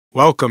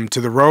Welcome to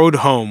The Road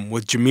Home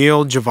with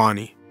Jamil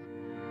Javani.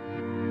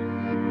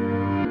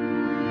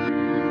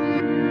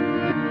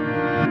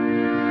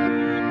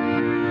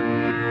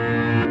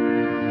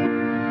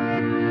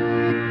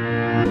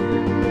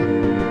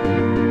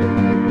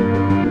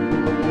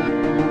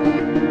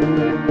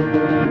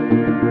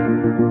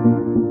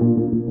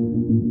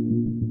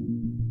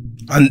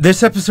 On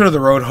this episode of The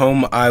Road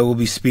Home, I will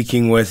be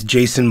speaking with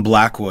Jason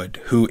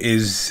Blackwood, who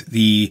is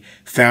the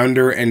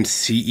founder and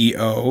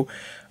CEO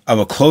of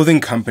a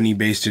clothing company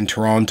based in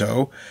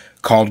Toronto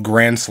called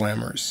Grand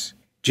Slammers.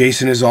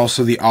 Jason is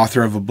also the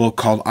author of a book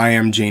called I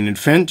Am Jane and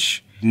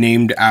Finch,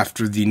 named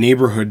after the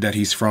neighborhood that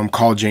he's from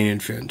called Jane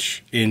and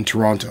Finch in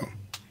Toronto.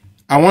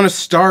 I want to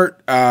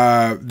start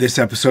this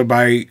episode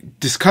by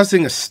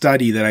discussing a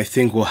study that I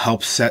think will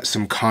help set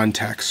some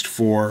context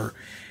for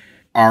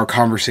our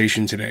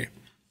conversation today.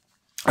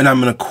 And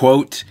I'm going to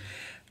quote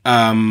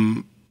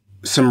some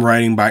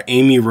writing by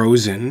Amy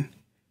Rosen,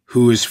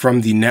 who is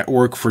from the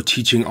Network for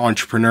Teaching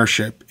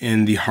Entrepreneurship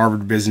in the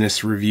Harvard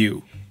Business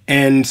Review.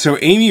 And so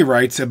Amy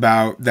writes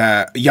about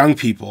that young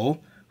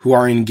people who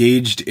are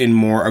engaged in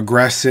more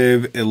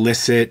aggressive,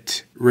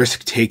 illicit,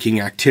 risk-taking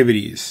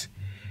activities,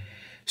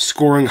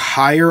 scoring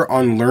higher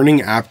on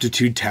learning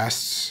aptitude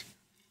tests,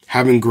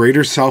 having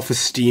greater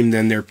self-esteem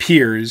than their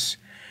peers,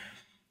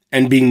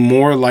 and being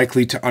more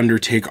likely to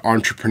undertake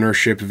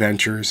entrepreneurship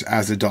ventures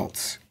as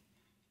adults.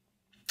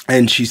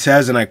 And she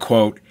says, and I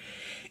quote,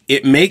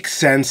 "It makes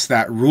sense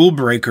that rule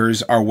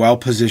breakers are well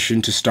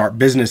positioned to start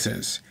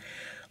businesses.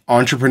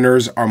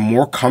 Entrepreneurs are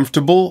more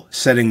comfortable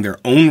setting their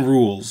own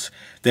rules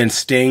than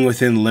staying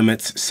within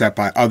limits set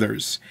by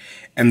others,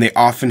 and they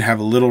often have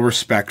little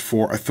respect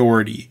for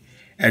authority,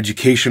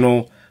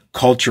 educational,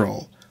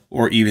 cultural,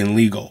 or even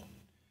legal."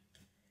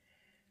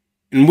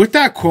 And with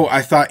that quote,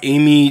 I thought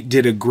Amy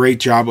did a great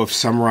job of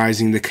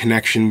summarizing the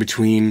connection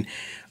between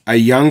a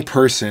young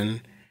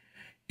person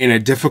in a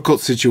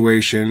difficult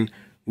situation,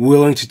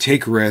 willing to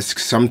take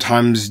risks,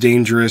 sometimes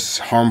dangerous,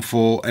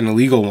 harmful, and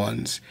illegal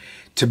ones,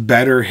 to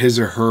better his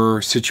or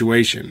her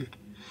situation,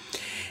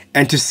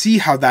 and to see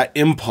how that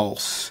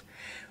impulse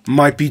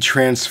might be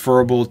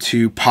transferable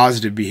to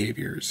positive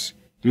behaviors,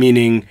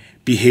 meaning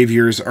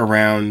behaviors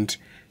around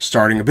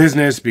starting a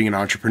business, being an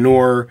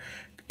entrepreneur,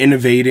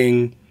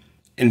 innovating,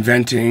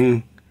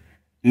 inventing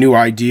new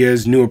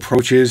ideas, new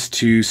approaches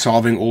to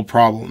solving old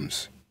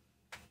problems.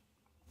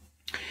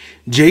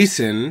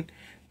 Jason,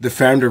 the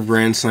founder of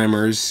Grand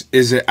Slammers,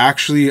 is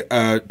actually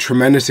a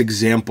tremendous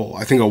example,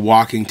 I think a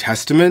walking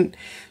testament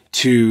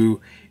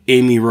to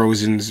Amy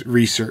Rosen's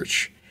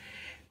research,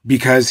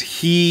 because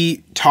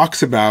he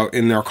talks about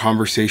in our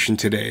conversation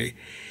today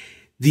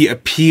the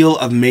appeal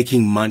of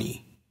making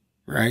money,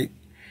 right?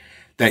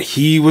 That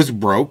he was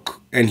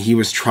broke and he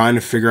was trying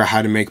to figure out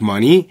how to make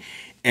money,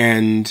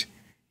 and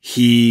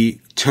he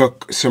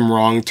took some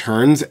wrong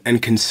turns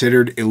and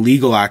considered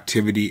illegal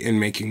activity in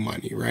making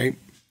money, right?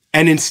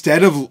 And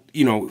instead of,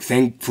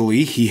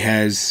 thankfully, he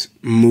has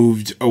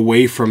moved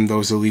away from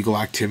those illegal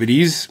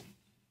activities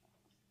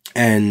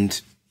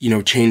and,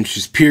 changed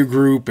his peer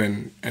group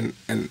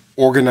and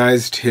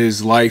organized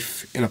his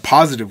life in a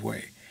positive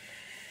way.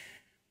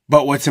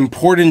 But what's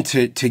important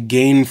to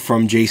gain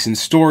from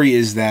Jason's story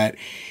is that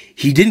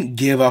he didn't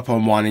give up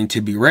on wanting to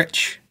be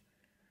rich.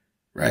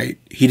 Right?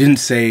 He didn't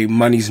say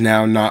money's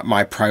now not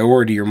my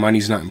priority or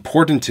money's not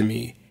important to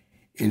me.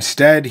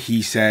 Instead,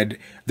 he said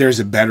there's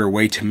a better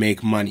way to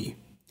make money.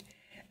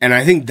 And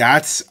I think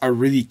that's a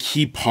really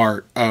key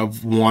part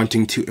of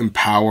wanting to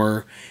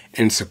empower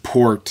and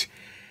support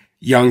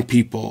young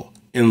people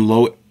in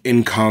low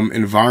income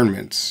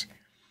environments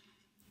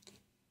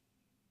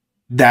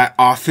that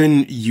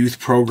often youth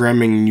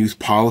programming and youth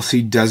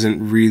policy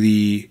doesn't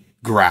really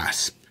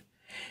grasp.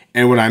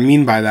 And what I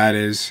mean by that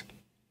is,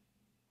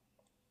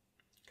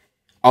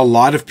 a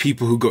lot of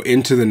people who go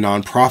into the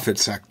nonprofit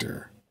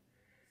sector,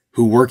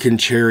 who work in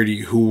charity,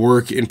 who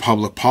work in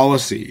public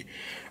policy,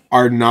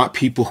 are not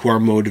people who are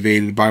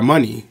motivated by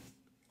money.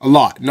 A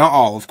lot, not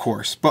all, of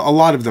course, but a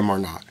lot of them are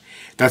not.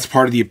 That's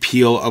part of the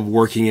appeal of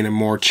working in a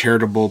more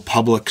charitable,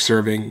 public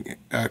serving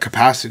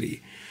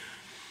capacity.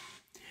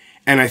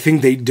 And I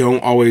think they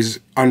don't always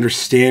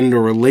understand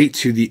or relate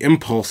to the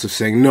impulse of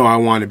saying, no, I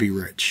want to be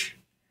rich.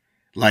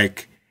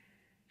 Like,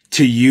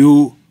 to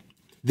you,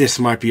 this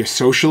might be a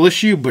social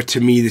issue, but to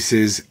me, this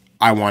is,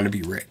 I want to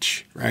be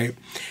rich, right?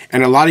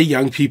 And a lot of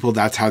young people,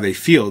 that's how they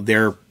feel.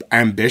 Their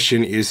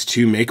ambition is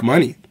to make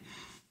money.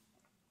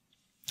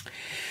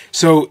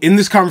 So in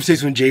this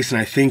conversation with Jason,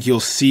 I think you'll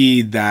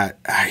see that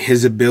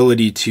his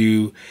ability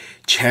to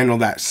channel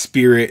that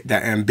spirit,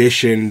 that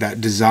ambition,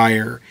 that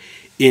desire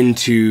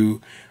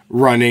into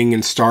running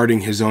and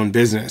starting his own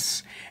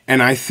business.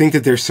 And I think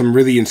that there's some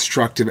really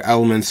instructive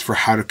elements for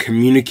how to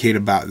communicate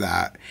about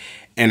that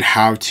and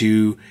how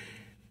to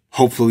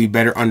hopefully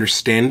better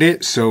understand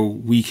it so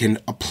we can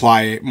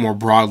apply it more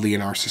broadly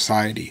in our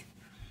society.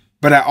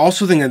 But I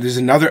also think that there's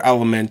another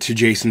element to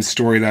Jason's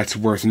story that's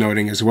worth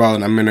noting as well.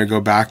 And I'm going to go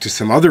back to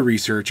some other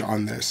research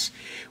on this,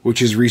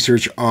 which is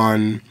research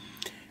on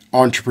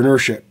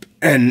entrepreneurship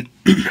and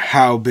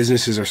how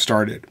businesses are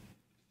started.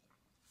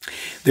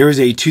 There was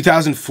a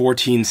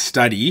 2014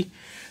 study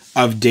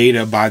of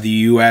data by the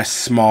U.S.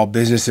 Small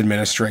Business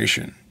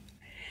Administration.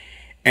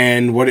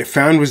 And what it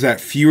found was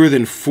that fewer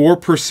than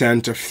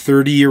 4% of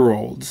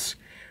 30-year-olds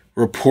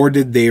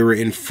reported they were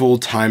in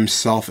full-time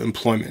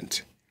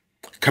self-employment,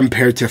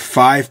 compared to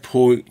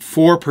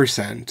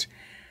 5.4%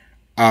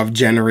 of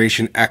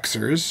Generation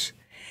Xers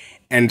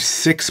and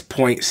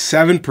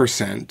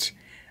 6.7%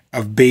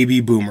 of baby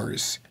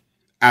boomers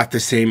at the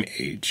same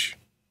age.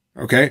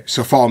 Okay,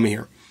 so follow me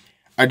here.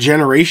 A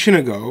generation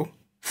ago,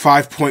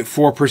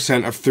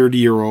 5.4% of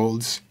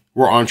 30-year-olds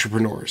were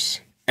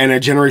entrepreneurs. And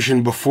a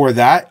generation before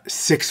that,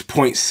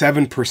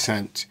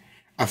 6.7%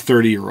 of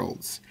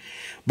 30-year-olds.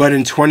 But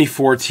in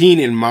 2014,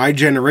 in my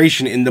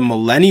generation, in the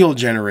millennial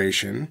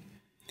generation,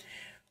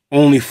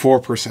 only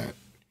 4%.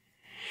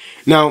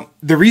 Now,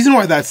 the reason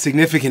why that's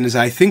significant is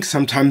I think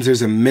sometimes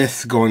there's a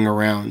myth going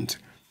around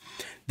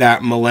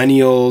that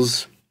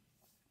millennials,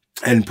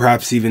 and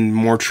perhaps even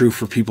more true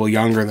for people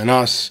younger than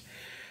us,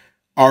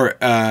 are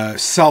a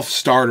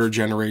self-starter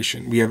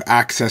generation. We have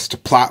access to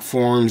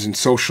platforms and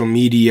social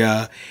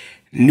media,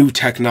 new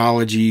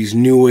technologies,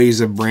 new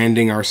ways of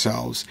branding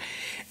ourselves.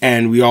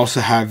 And we also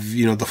have,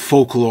 the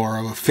folklore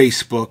of a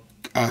Facebook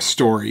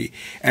story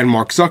and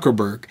Mark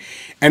Zuckerberg.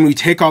 And we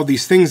take all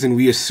these things and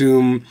we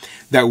assume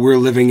that we're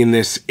living in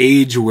this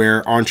age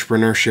where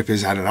entrepreneurship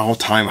is at an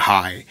all-time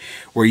high,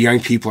 where young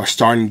people are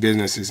starting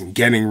businesses and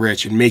getting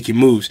rich and making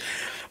moves.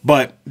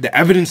 But the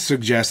evidence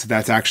suggests that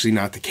that's actually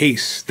not the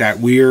case, that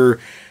we're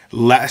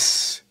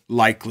less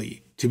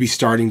likely to be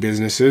starting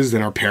businesses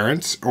than our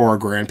parents or our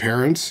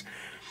grandparents.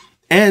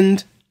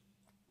 And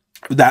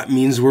that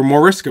means we're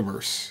more risk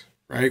averse,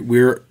 right?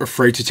 We're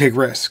afraid to take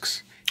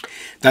risks.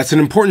 That's an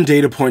important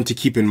data point to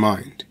keep in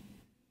mind,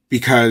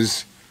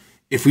 because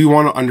if we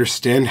want to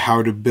understand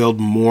how to build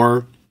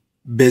more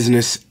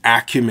business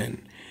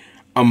acumen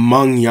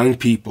among young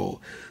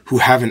people who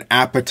have an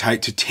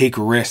appetite to take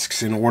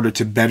risks in order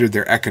to better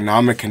their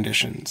economic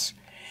conditions,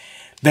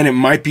 then it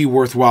might be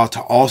worthwhile to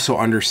also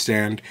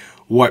understand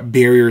what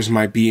barriers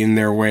might be in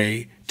their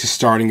way to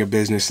starting a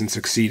business and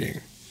succeeding.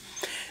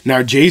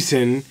 Now,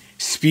 Jason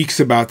speaks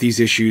about these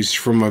issues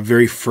from a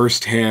very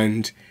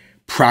firsthand,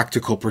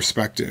 practical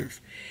perspective,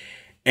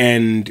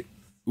 and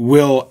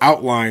will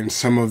outline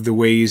some of the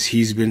ways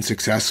he's been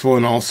successful.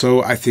 And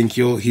also, I think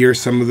you'll hear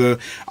some of the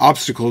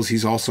obstacles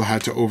he's also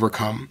had to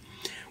overcome,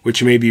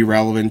 which may be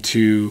relevant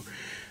to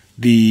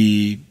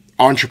the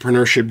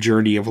entrepreneurship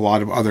journey of a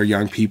lot of other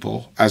young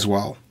people as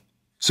well.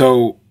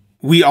 So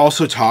we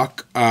also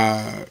talk,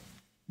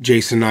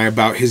 Jason and I,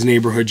 about his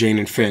neighborhood, Jane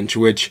and Finch,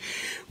 which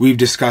we've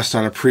discussed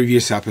on a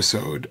previous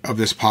episode of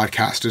this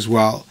podcast as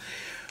well.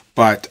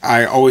 But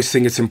I always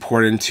think it's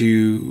important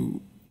to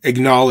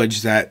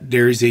acknowledge that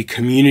there is a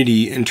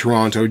community in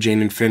Toronto,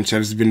 Jane and Finch, that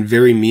has been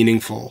very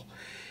meaningful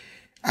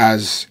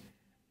as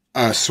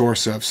a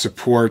source of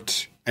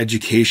support,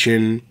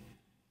 education,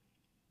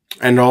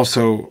 and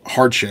also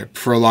hardship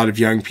for a lot of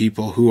young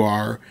people who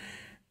are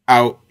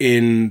out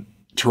in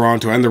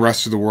Toronto and the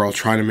rest of the world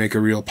trying to make a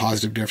real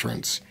positive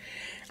difference.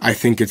 I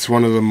think it's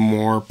one of the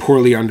more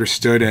poorly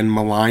understood and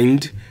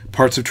maligned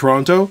parts of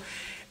Toronto.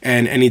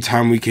 And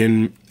anytime we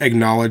can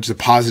acknowledge the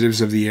positives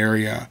of the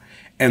area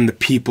and the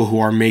people who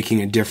are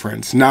making a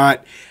difference,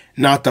 not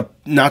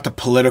the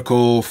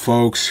political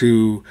folks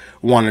who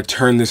want to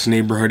turn this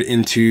neighborhood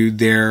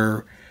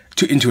into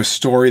a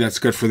story that's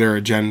good for their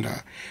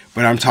agenda,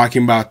 but I'm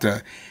talking about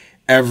the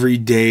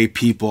everyday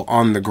people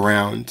on the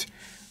ground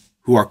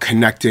who are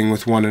connecting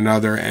with one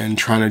another and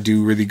trying to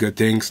do really good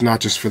things, not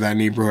just for that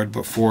neighborhood,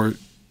 but for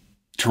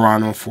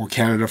Toronto, for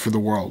Canada, for the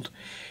world.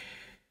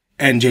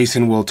 And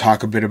Jason will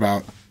talk a bit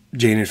about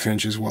Jane and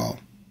Finch as well.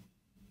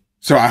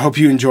 So I hope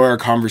you enjoy our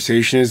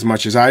conversation as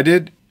much as I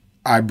did.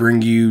 I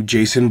bring you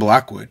Jason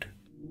Blackwood.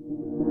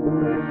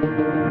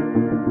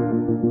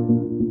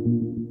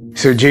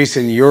 So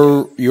Jason,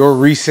 your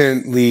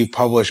recently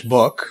published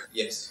book,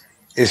 yes,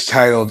 is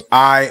titled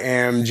I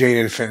Am Jane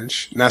and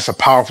Finch. And that's a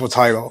powerful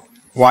title.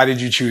 Why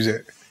did you choose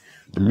it?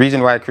 the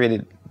reason why I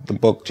created the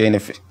book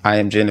I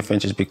Am Jane and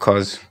Finch is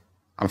because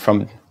I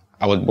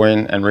was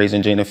born and raised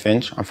in Jane and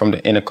Finch. I'm from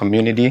the inner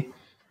community,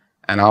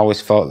 and I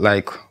always felt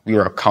like we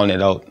were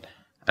counted out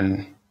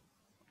and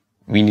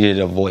we needed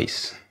a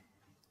voice.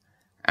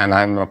 And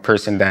I'm a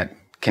person that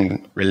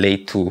can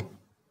relate to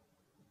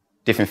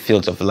different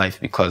fields of life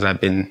because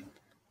I've been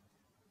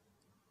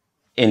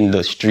in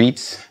the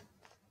streets,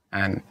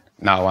 and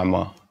now I'm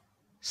a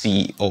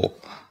CEO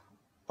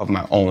of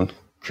my own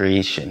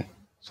creation.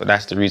 So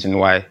that's the reason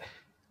why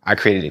I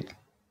created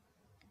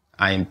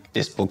it.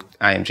 This book,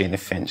 I Am Jane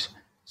and Finch.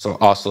 So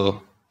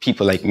also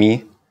people like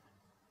me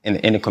in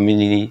the inner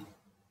community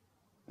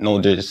know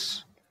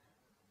there's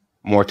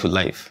more to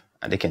life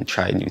and they can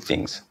try new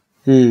things.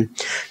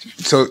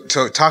 So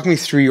talk me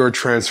through your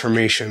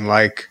transformation.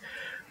 Like,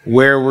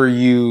 where were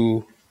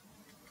you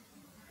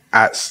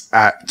at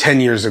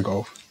 10 years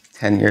ago?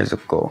 10 years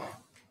ago.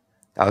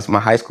 That was my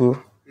high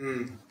school.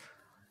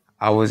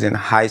 I was in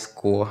high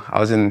school. I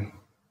was in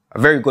a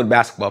very good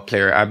basketball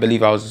player. I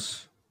believe I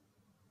was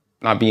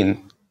not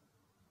being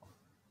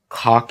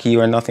cocky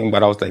or nothing,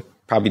 but I was like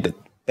probably the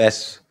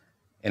best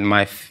in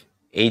my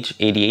age,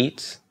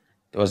 88.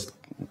 There was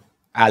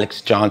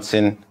Alex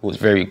Johnson, who was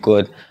very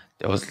good.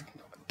 There was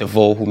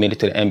DeVoe, who made it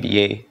to the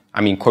NBA.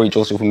 I mean, Corey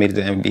Joseph, who made it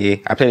to the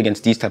NBA. I played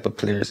against these type of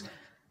players.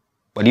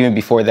 But even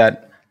before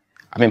that,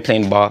 I've been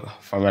playing ball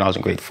from when I was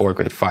in grade 4,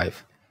 grade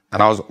 5.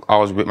 And I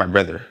was with my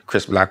brother,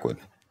 Chris Blackwood.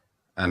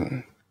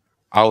 And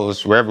I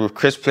was, wherever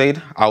Chris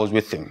played, I was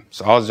with him.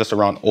 So I was just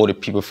around older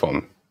people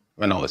from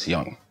when I was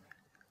young.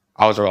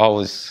 I was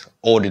always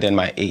older than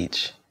my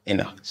age in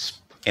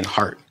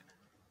heart.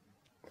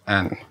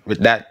 And with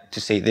that,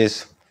 to say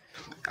this,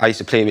 I used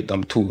to play with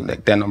them too,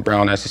 like Denham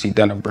Brown. I used to see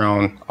Denham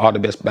Brown, all the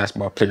best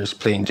basketball players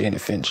playing Jane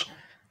and Finch.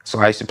 So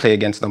I used to play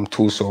against them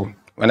too. So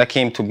when it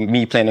came to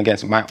me playing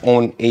against my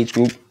own age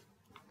group,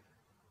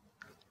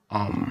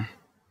 I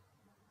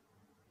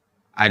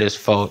just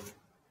felt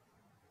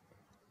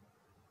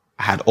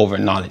I had over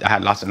knowledge. I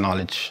had lots of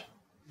knowledge,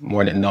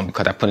 more than them,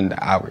 because I put in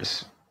the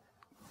hours.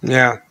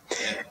 Yeah.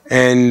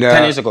 And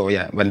 10 years ago,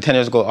 yeah. But 10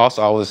 years ago,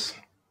 also, I was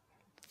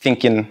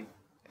thinking,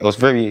 I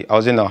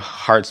was in a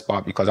hard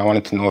spot because I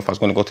wanted to know if I was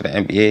going to go to the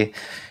NBA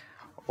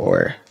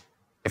or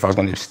if I was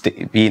going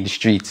to be in the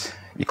streets.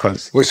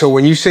 Because wait, so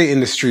when you say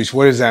in the streets,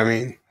 what does that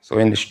mean? So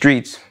in the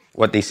streets,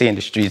 what they say in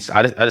the streets,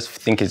 I just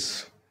think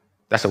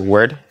that's a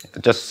word.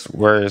 Just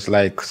where it's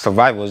like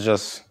survival is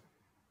just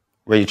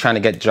where you're trying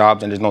to get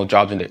jobs and there's no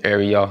jobs in the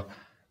area,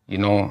 you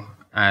know,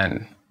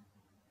 and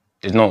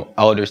there's no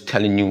elders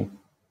telling you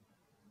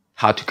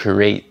how to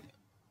create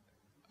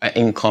an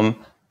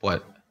income,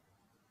 but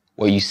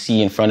what you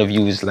see in front of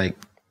you is like,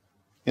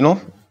 you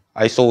know,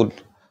 I used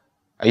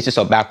to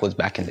sell backwards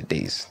back in the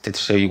days to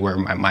show you where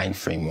my mind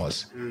frame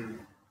was.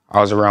 I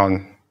was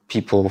around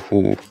people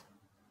who,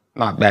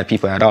 not bad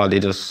people at all, they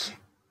just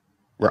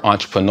were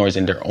entrepreneurs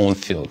in their own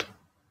field.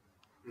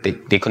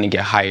 They couldn't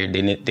get hired.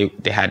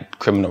 They had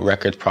criminal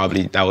records.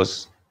 Probably that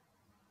was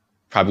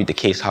probably the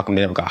case. How come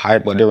they never got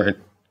hired? But they were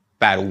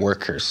bad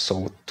workers.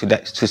 So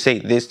to say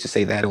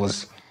that, it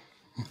was.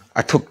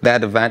 I took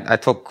that event.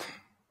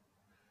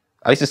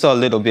 I used to sell a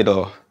little bit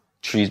of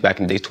trees back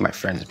in the days to my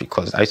friends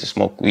because I used to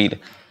smoke weed,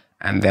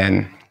 and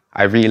then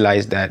I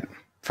realized that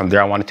from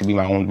there I wanted to be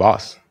my own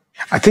boss.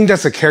 I think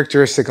that's a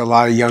characteristic a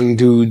lot of young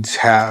dudes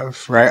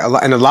have, right?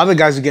 And a lot of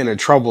guys are getting in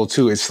trouble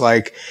too. It's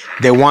like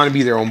they want to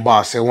be their own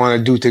boss. They want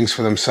to do things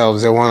for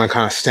themselves. They want to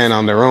kind of stand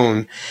on their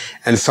own.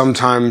 And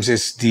sometimes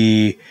it's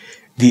the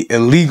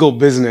illegal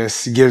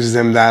business gives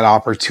them that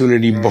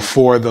opportunity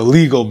before the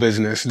legal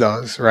business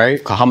does,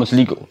 right? How much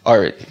legal? All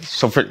right.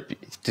 So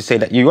to say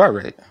that you are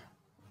right.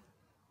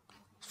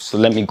 So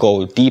let me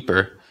go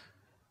deeper.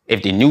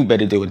 If they knew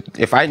better, they would.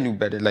 If I knew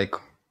better, like,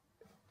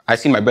 I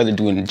see my brother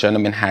doing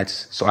gentleman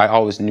hats, so I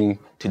always knew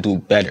to do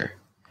better.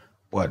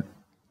 But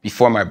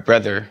before my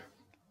brother,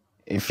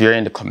 if you're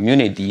in the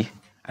community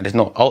and there's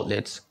no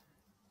outlets,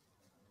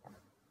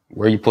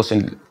 where are you supposed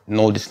to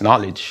know this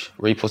knowledge?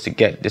 Where are you supposed to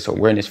get this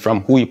awareness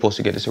from? Who are you supposed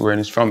to get this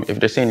awareness from? If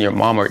they're saying your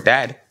mom or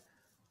dad,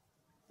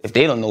 if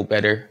they don't know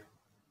better,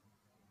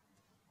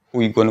 who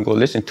are you going to go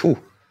listen to?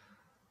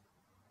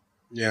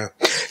 Yeah.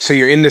 So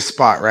you're in this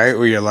spot, right?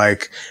 Where you're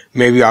like,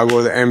 maybe I'll go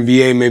to the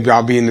NBA, maybe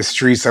I'll be in the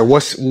streets. Like,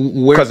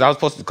 because I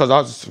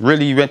was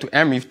really went to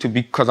Emory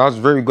because I was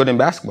very good in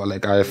basketball.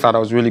 Like, I thought I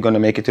was really going to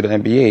make it to the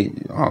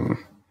NBA.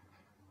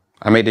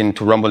 I made it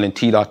into Rumble and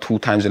T-Dot 2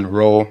 times in a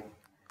row.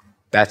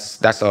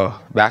 That's a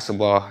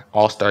basketball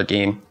all-star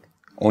game.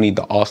 Only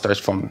the all-stars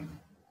from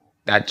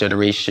that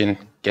generation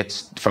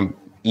gets from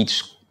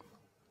east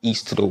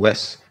to the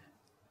west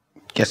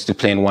gets to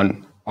play in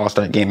one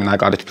all-star game, and I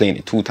got to play in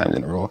it 2 times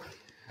in a row.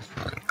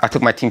 I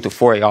took my team to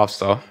 4A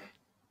All-Star.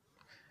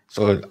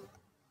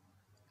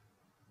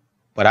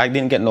 But I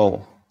didn't get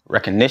no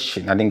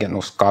recognition. I didn't get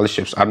no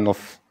scholarships. I don't know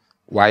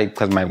why,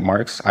 because my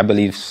marks. I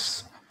believe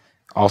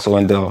also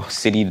in the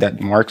city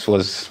that marks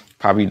was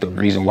probably the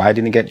reason why I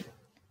didn't get.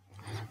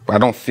 But I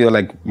don't feel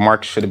like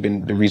marks should have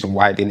been the reason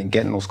why I didn't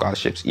get no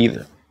scholarships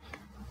either.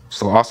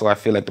 So also I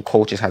feel like the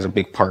coaches has a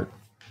big part.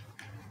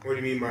 What do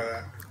you mean by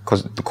that?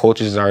 Because the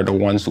coaches are the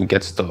ones who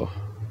gets the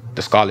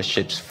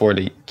scholarships for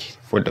the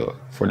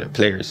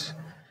players,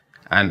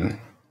 and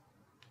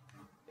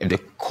if the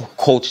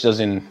coach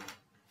doesn't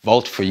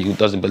vote for you,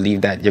 doesn't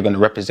believe that you're going to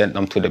represent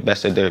them to the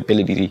best of their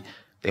ability,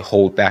 they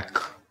hold back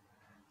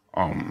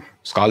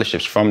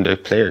scholarships from their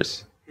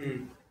players.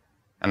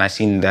 And I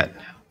seen that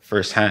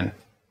firsthand.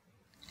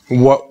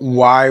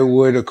 Why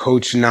would a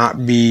coach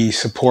not be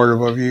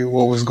supportive of you?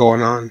 What was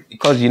going on?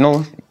 Because, you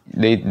know,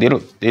 they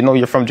know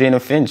you're from Jane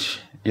and Finch.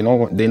 You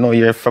know, they know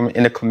you're from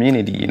in the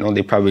community. You know,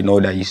 they probably know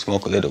that you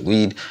smoke a little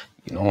weed.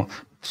 You know,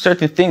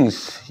 certain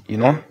things. You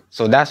know,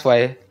 so that's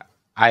why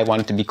I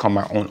wanted to become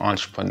my own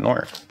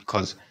entrepreneur,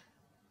 because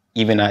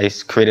even I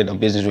created a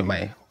business with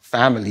my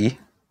family.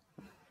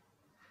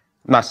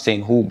 I'm not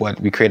saying who,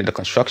 but we created a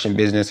construction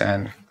business,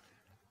 and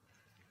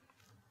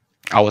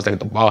I was like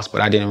the boss,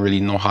 but I didn't really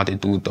know how to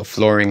do the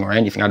flooring or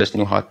anything. I just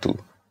knew how to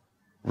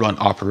run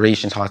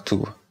operations, how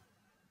to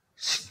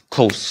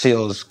close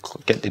sales,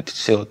 get the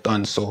sale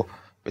done. So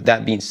with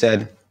that being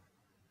said,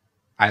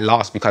 I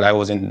lost because I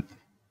was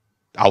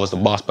the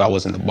boss, but I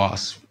wasn't the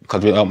boss.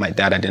 Because without my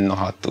dad, I didn't know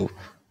how to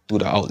do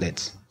the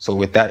outlets. So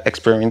with that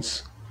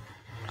experience,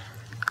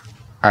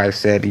 I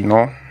said, you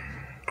know,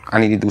 I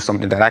need to do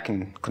something that I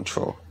can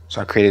control.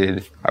 So I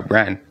created a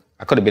brand.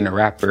 I could have been a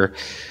rapper.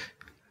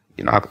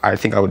 You know, I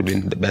think I would have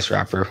been the best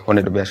rapper, one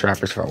of the best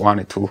rappers if I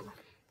wanted to.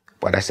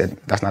 But I said,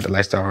 that's not the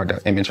lifestyle or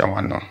the image I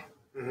want now.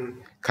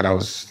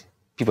 Because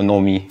people know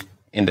me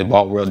in the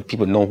ball world.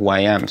 People know who I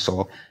am.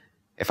 So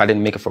if I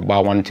didn't make it for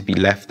ball, I wanted to be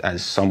left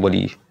as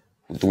somebody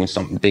who's doing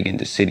something big in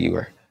the city,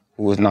 or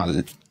who was not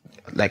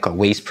like a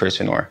waste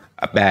person or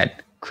a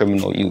bad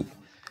criminal youth.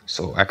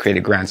 So I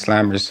created Grand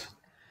Slammers,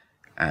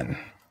 and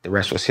the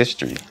rest was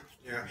history.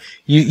 Yeah.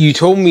 You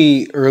told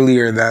me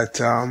earlier that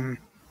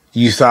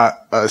you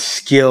thought a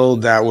skill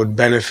that would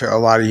benefit a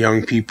lot of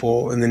young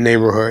people in the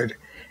neighborhood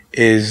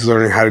is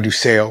learning how to do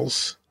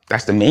sales.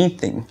 That's the main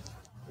thing.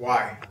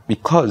 Why?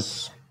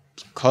 Because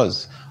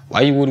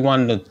why you would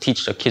want to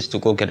teach the kids to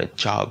go get a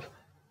job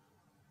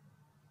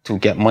to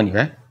get money,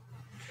 right?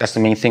 That's the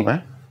main thing,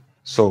 right?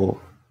 So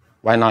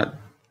why not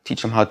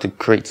teach them how to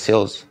create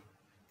sales,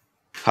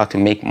 how to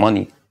make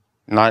money?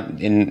 Not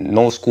in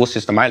no school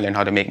system I learned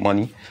how to make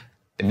money.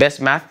 The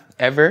best math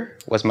ever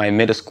was my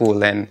middle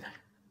school and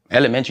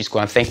elementary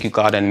school, and thank you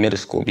God in middle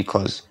school,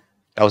 because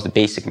that was the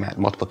basic math: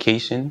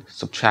 multiplication,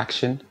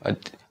 subtraction,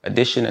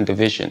 addition, and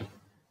division.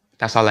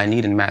 That's all I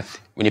need in math.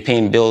 When you're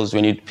paying bills,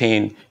 when you're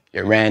paying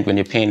your rent, when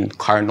you're paying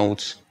car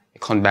notes,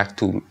 it comes back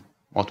to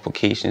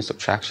multiplication,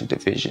 subtraction,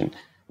 division.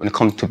 When it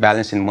comes to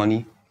balancing money,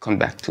 it comes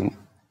back to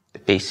the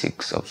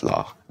basics of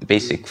law, the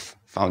basic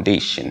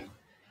foundation.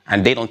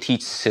 And they don't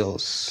teach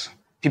sales.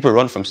 People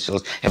run from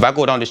sales. If I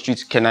go down the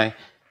streets,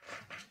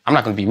 I'm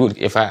not going to be rude.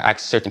 If I ask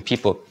certain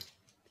people,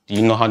 do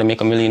you know how to make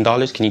 $1 million?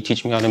 Can you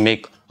teach me how to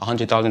make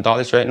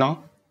 $100,000 right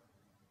now?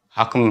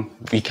 How come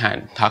we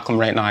can't? How come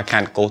right now I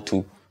can't go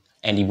to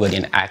anybody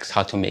and ask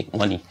how to make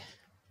money?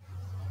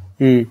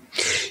 You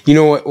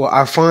know what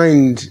I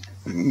find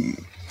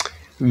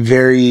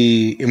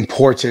very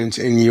important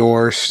in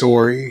your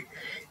story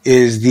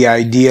is the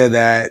idea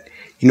that,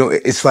 you know,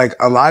 it's like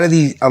a lot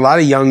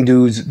of young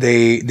dudes,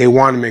 they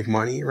want to make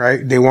money,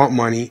 right? They want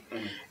money.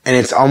 And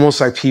it's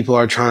almost like people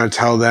are trying to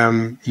tell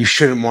them you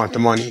shouldn't want the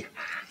money,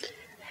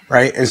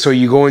 right? And so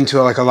you go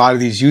into like a lot of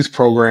these youth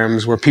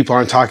programs where people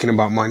aren't talking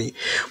about money.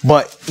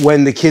 But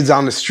when the kid's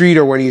on the street,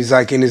 or when he's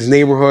like in his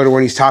neighborhood, or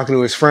when he's talking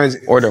to his friends,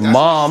 or the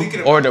mom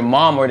or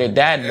the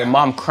dad, the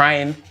mom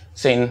crying,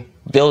 saying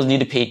bills need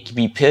to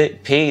be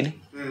paid.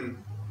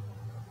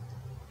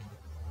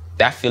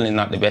 That feeling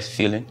not the best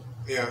feeling.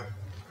 Yeah.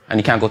 And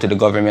you can't go to the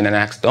government and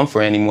ask them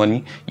for any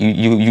money.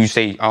 You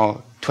say,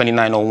 oh,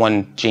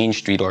 2901 Jane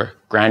Street or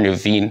Grand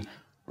Ravine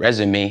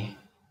resume,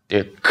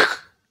 they're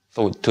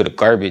throw it to the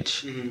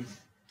garbage.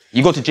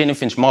 You go to Jane and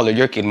Finch Mall or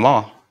Yorkade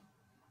Mall,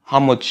 how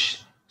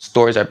much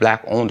stores are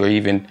black owned or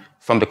even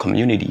from the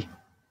community?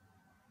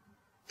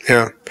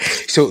 Yeah.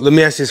 So let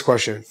me ask this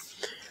question.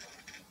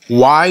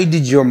 Why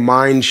did your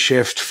mind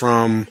shift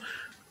from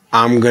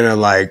I'm going to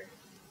like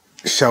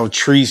sell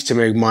trees to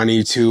make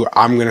money to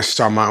I'm going to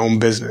start my own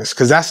business?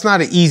 Because that's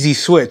not an easy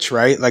switch,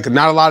 right? Like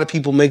not a lot of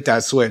people make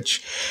that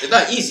switch. It's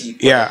not easy.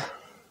 Yeah.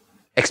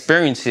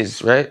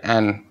 Experiences, right?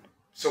 And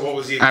so what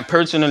was the And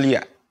personally,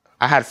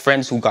 I had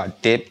friends who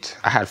got dipped.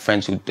 I had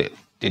friends who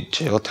did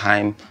jail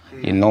time.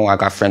 You know, I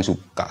got friends who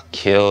got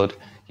killed.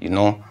 You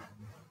know,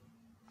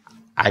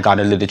 I got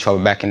a little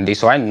trouble back in the day.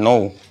 So I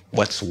know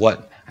what's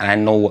what, and I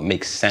know what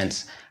makes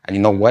sense. And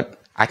you know what?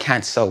 I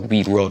can't sell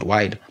weed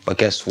worldwide, but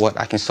guess what?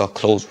 I can sell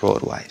clothes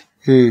worldwide.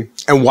 And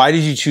why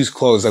did you choose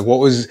clothes? Like, what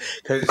was?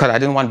 Because I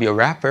didn't want to be a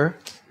rapper.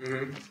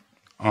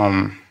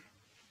 I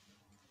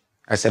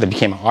said I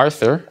became an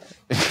author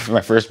for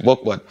my first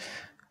book, but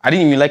I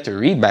didn't even like to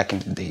read back in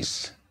the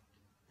days,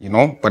 you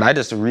know? But I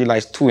just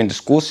realized too in the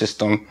school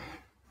system,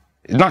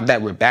 it's not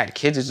that we're bad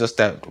kids, it's just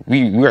that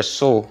we are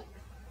so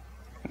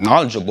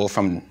knowledgeable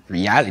from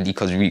reality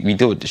because we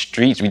deal with the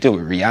streets, we deal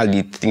with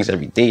reality things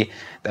every day,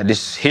 that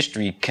this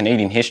history,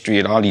 Canadian history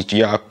and all these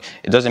it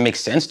doesn't make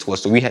sense to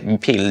us, so we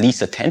pay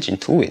least attention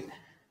to it.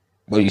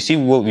 But you see,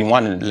 what we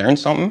want to learn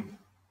something,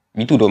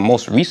 we do the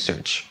most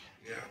research.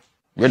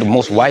 We're the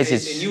most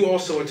wisest. And you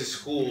also went to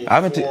school. I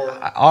went to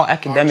all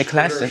academic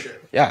classes.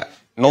 Yeah,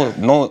 no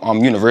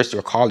university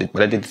or college,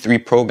 but I did 3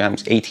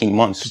 programs, 18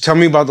 months. So tell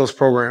me about those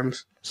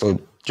programs.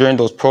 So during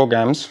those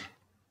programs,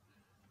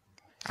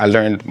 I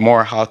learned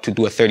more how to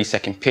do a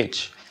 30-second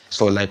pitch.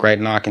 So like right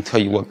now, I can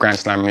tell you what Grand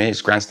Slammer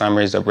is. Grand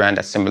Slammer is a brand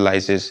that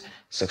symbolizes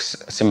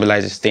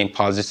staying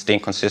positive,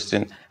 staying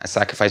consistent, and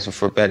sacrificing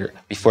for better.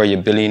 Before you're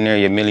a billionaire,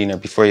 you're a millionaire.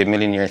 Before you're a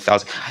millionaire, you're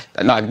 1,000.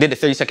 No, I did the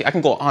 30-second. I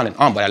can go on and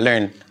on, but I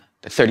learned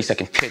the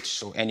 30-second pitch.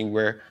 So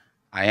anywhere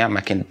I am,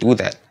 I can do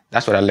that.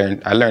 That's what I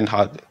learned. I learned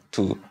how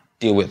to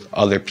deal with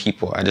other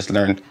people. I just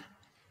learned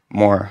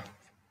more.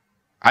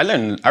 I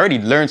already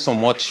learned so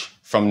much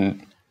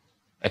from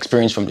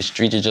experience from the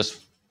street. It's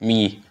just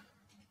me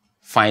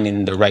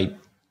finding the right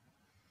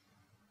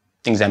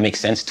things that make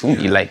sense to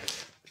me. Like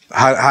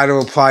how to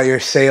apply your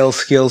sales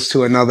skills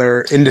to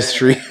another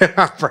industry,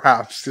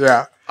 perhaps.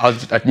 Yeah. I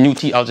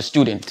was a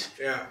student.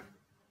 Yeah.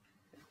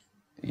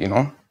 You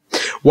know.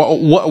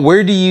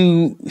 Where do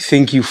you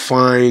think you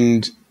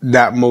find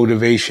that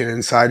motivation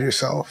inside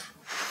yourself?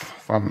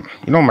 From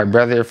my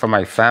brother, from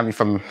my family,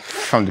 from the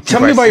people.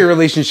 Tell me about your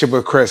relationship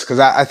with Chris, because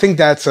I think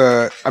that's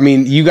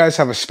you guys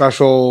have a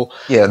special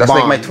that's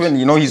bond. like my twin.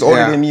 He's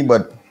older than me,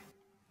 but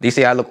they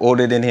say I look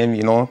older than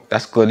him.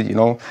 That's good.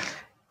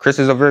 Chris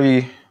is a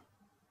very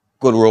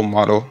good role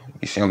model.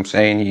 You see what I'm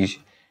saying?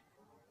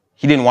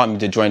 He didn't want me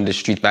to join the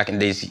streets back in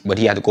the days, but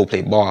he had to go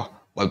play ball.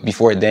 But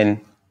before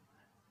then,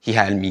 he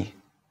had me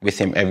with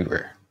him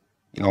everywhere.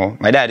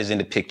 My dad is in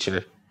the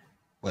picture,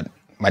 but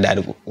my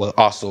dad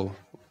also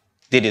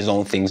did his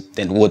own things.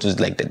 Then Woods was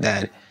like the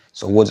dad.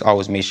 So Woods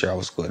always made sure I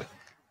was good.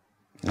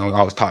 He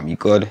always taught me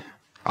good.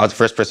 I was the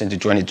first person to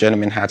join the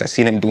gentleman hats. I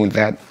seen him doing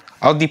that.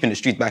 I was deep in the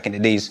streets back in the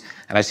days,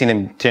 and I seen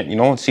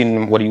him,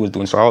 seen what he was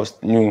doing. So I always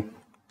knew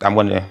that I'm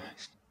gonna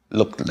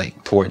look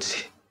like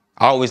towards.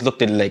 I always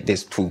looked at it like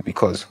this too,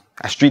 because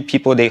street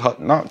people,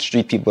 not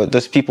street people, but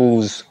those people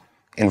who's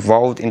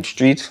involved in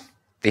streets,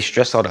 they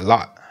stress out a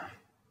lot.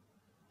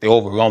 They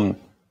overwhelm.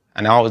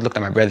 And I always looked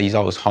at my brother. He's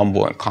always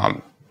humble and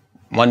calm.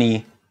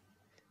 Money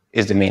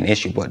is the main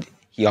issue, but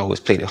he always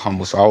played it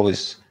humble. So I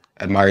always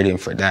admired him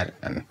for that.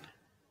 And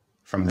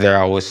from there,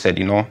 I always said,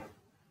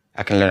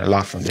 I can learn a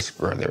lot from this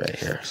brother right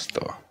here.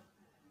 So,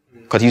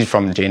 because he's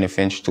from Jane and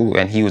Finch too,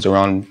 and he was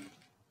around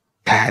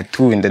bad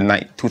too in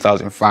the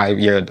 2005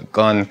 year of the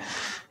gun.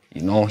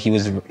 He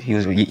was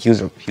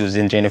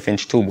in Jane and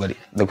Finch too. But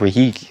look what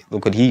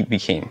he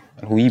became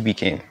and who he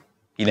became.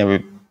 He never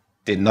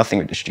did nothing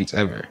with the streets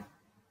ever.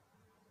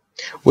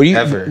 What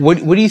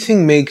do you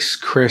think makes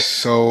Chris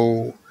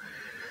so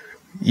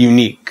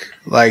unique?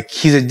 Like,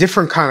 he's a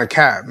different kind of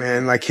cat,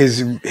 man. Like,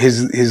 his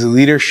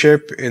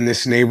leadership in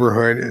this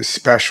neighborhood is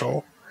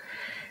special.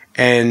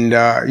 And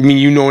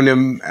you've known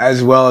him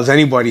as well as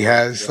anybody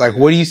has. Like,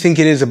 what do you think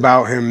it is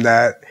about him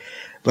that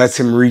lets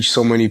him reach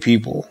so many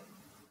people?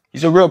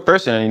 He's a real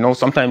person.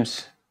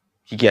 Sometimes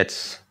he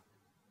gets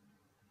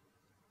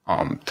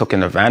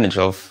taken advantage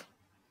of.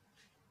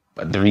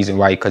 But the reason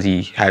why, because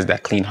he has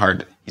that clean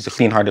heart. He's a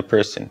clean-hearted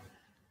person.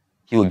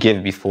 He will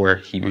give before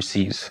he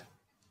receives.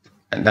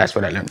 And that's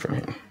what I learned from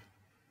him.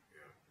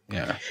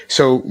 Yeah.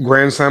 So,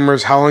 Grand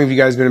Slammers, how long have you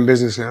guys been in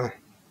business now?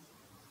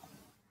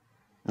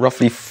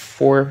 Roughly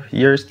 4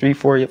 years, 3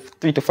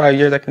 to 5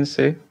 years, I can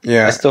say.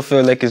 Yeah. I still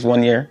feel like it's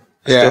 1 year.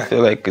 I still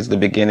feel like it's the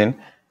beginning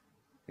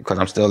because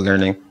I'm still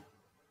learning.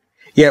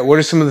 Yeah. What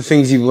are some of the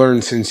things you've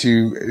learned since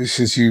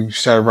you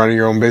started running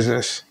your own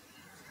business?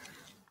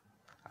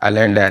 I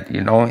learned that,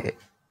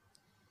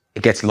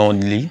 it gets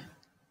lonely.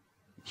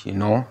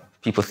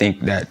 People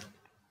think that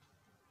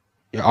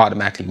you're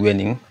automatically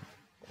winning.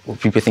 Or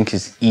people think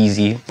it's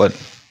easy, but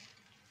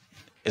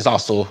it's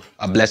also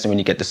a blessing when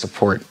you get the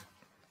support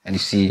and you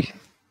see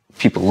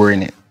people were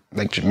in it,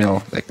 like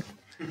Jamil. Like,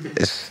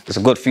 it's a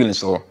good feeling.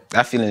 So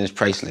that feeling is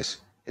priceless.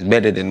 It's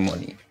better than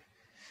money.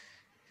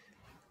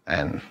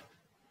 And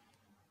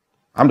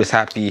I'm just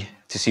happy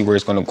to see where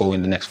it's going to go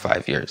in the next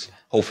 5 years.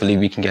 Hopefully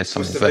we can get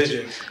some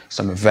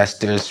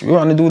investors. We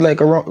want to do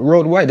like a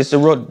road wide.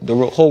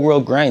 The whole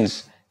world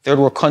grinds. Third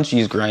world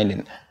countries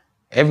grinding.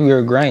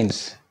 Everywhere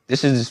grinds.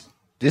 This is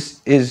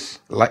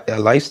a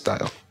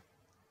lifestyle.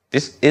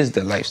 This is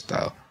the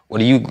lifestyle.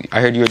 I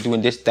heard you're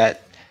doing this,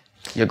 that.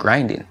 You're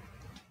grinding.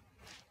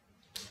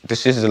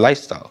 This is the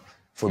lifestyle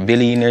for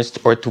billionaires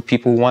or to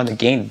people who want to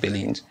gain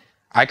billions.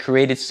 I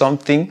created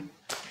something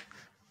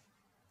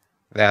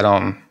that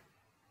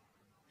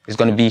is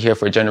going to be here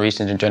for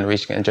generations and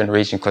generations and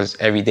generations, because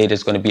every day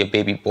there's going to be a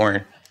baby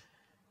born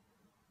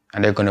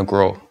and they're going to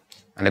grow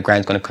and the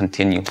grind's going to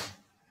continue.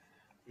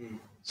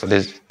 So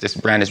this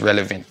brand is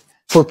relevant.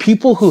 For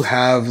people who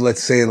have,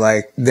 let's say,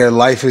 like, their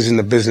life is in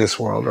the business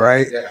world,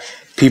 right? Yeah.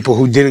 People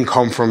who didn't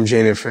come from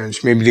Jane and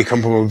Finch, maybe they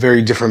come from a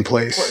very different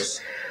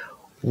place.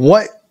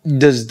 What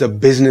does the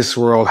business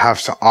world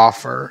have to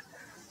offer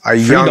a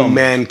young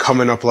man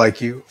coming up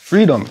like you?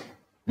 Freedom.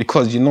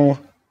 Because,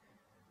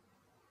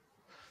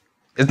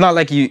 it's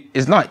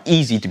not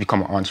easy to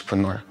become an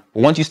entrepreneur.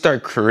 But once you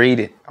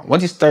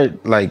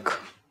start like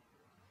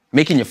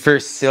making your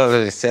first sale,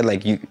 as I said,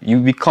 like you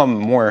become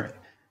more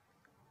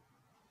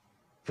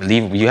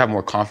believable. You have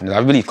more confidence.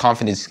 I believe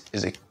confidence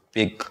is a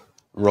big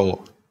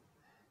role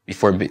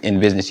in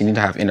business. You need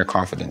to have inner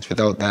confidence.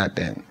 Without that,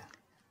 then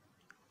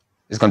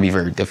it's going to be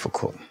very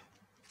difficult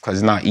because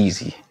it's not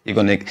easy.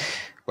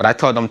 But I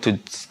told them to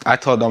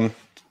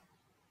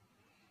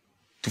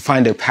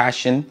find their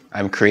passion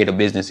and create a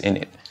business in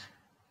it.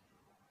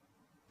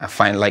 And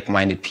find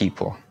like-minded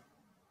people.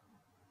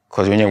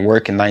 Because when you're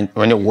working,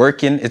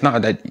 it's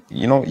not that,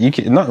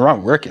 it's nothing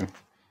wrong working.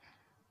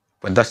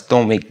 But just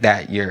don't make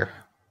that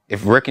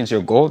if working's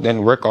your goal,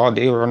 then work all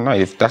day or all night.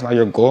 If that's not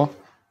your goal,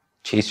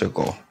 chase your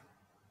goal.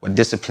 With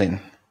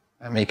discipline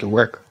and make it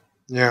work.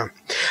 Yeah.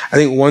 I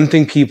think one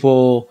thing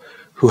people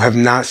who have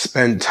not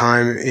spent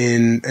time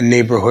in a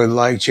neighborhood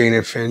like Jane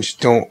and Finch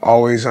don't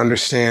always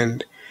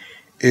understand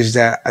is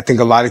that I think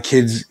a lot of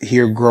kids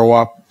here grow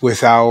up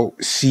without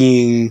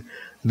seeing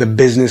the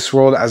business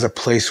world as a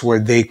place where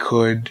they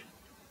could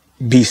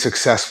be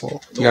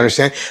successful. You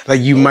understand?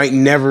 Like you might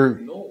never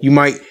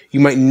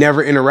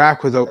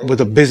interact with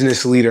a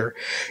business leader.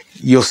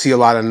 You'll see a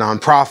lot of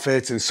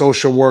nonprofits and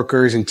social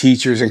workers and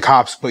teachers and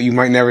cops, but you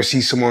might never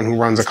see someone who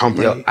runs a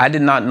company. Yo, I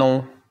did not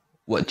know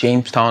what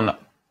Jamestown,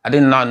 I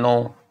did not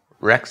know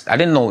Rex, I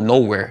didn't know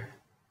nowhere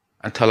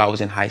until I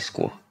was in high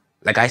school.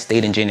 Like I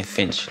stayed in Jane and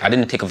Finch. I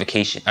didn't take a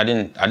vacation. I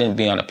didn't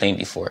be on a plane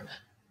before.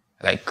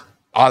 Like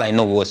all I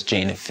know was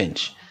Jane and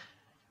Finch.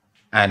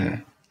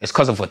 And it's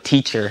because of a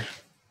teacher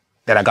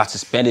that I got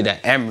suspended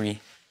at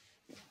Emory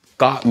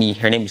got me.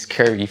 Her name is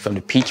Carrie from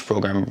the Peach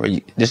program.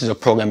 This is a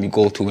program you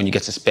go to when you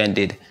get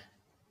suspended.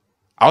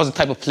 I was the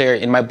type of player,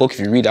 in my book, if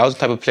you read it, I was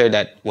the type of player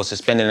that was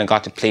suspended and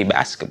got to play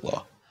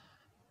basketball.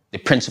 The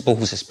principal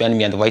who suspended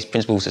me and the vice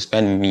principal who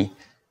suspended me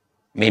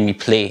made me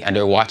play, and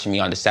they were watching me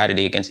on the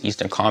Saturday against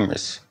Eastern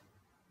Commerce.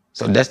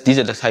 So these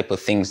are the type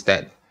of things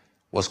that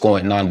was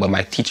going on. But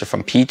my teacher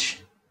from Peach,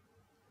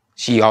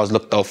 she always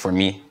looked out for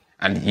me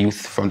and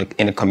youth from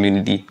in the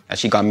community, and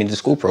she got me into the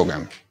school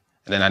program.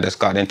 And then I just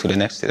got into the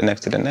next, to the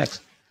next, to the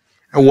next.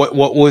 And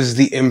what was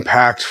the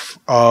impact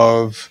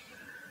of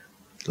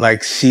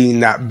like seeing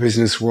that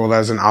business world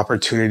as an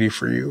opportunity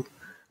for you?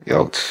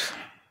 Yo,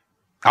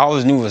 I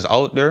always knew it was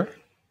out there,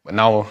 but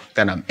now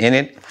that I'm in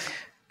it,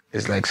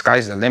 it's like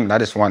sky's the limit. I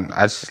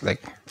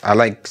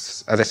like,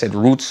 as I said,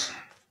 roots.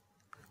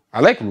 I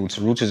like roots.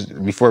 Roots is,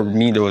 before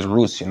me, there was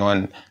roots, you know,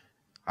 and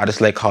I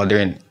just like how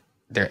they're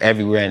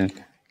everywhere and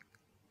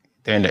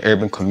they're in the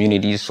urban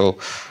communities. So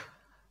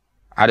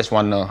I just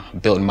want to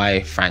build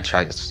my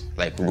franchise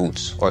like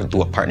Roots, or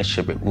do a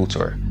partnership with Roots,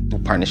 or do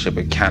partnership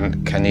with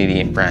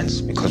Canadian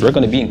brands, because we're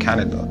going to be in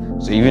Canada.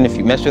 So even if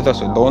you mess with us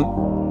or don't,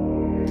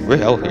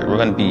 we're out here. We're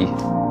going to be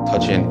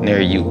touching near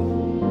you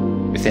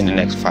within the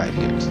next 5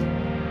 years.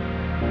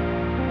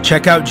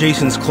 Check out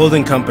Jason's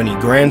clothing company,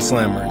 Grand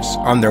Slammers,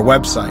 on their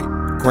website,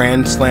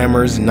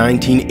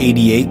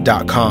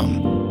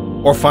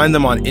 grandslammers1988.com, or find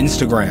them on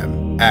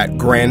Instagram at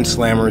Grand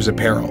Slammers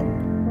Apparel.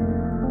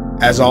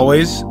 As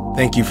always,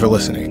 thank you for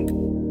listening.